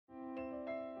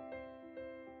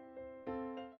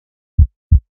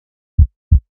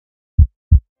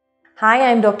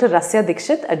Hi, I'm Dr. Rasya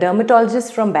Dixit, a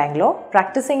dermatologist from Bangalore,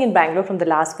 practicing in Bangalore from the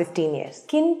last 15 years.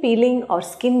 Skin peeling or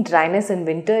skin dryness in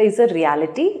winter is a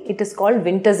reality. It is called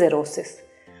Winter Xerosis.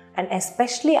 And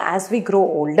especially as we grow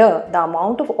older, the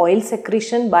amount of oil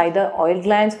secretion by the oil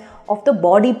glands of the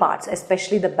body parts,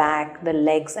 especially the back, the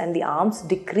legs and the arms,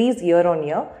 decrease year on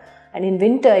year. And in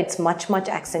winter, it's much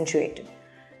accentuated.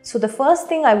 So the first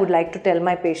thing I would like to tell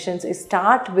my patients is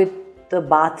start with the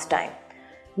bath time.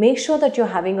 Make sure that you're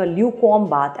having a lukewarm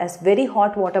bath, as very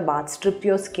hot water baths strip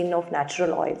your skin of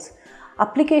natural oils.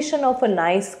 Application of a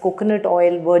nice coconut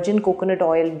oil, virgin coconut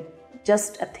oil,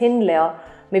 just a thin layer,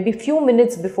 maybe few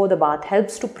minutes before the bath,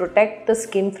 helps to protect the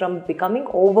skin from becoming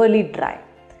overly dry.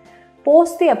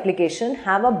 Post the application,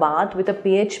 have a bath with a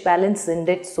pH balanced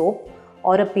syndet soap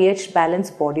or a pH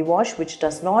balanced body wash which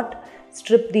does not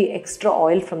strip the extra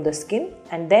oil from the skin,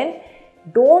 and then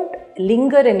don't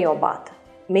linger in your bath.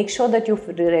 Make sure that you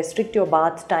restrict your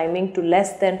bath timing to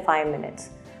less than 5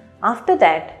 minutes. After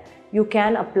that, you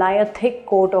can apply a thick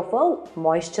coat of a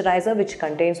moisturizer which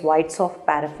contains white soft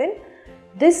paraffin.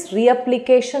 This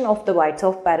reapplication of the white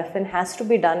soft paraffin has to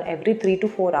be done every 3 to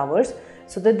 4 hours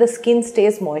so that the skin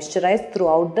stays moisturized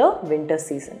throughout the winter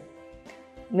season.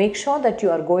 Make sure that you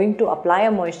are going to apply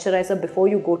a moisturizer before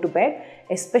you go to bed,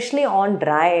 especially on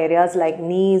dry areas like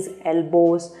knees,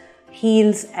 elbows,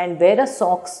 heels, and wear a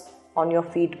socks on your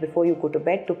feet before you go to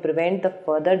bed to prevent the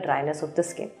further dryness of the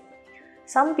skin.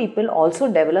 Some people also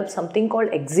develop something called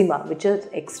eczema, which is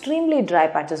extremely dry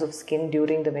patches of skin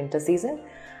during the winter season,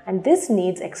 and this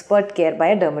needs expert care by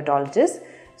a dermatologist.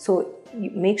 So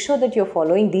make sure that you're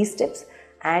following these tips,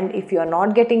 and if you are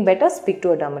not getting better, speak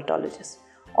to a dermatologist.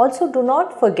 Also, do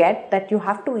not forget that you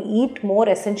have to eat more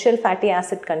essential fatty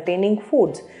acid containing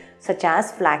foods such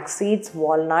as flax seeds,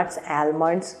 walnuts,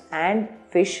 almonds and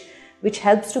fish, which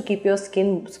helps to keep your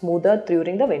skin smoother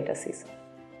during the winter season.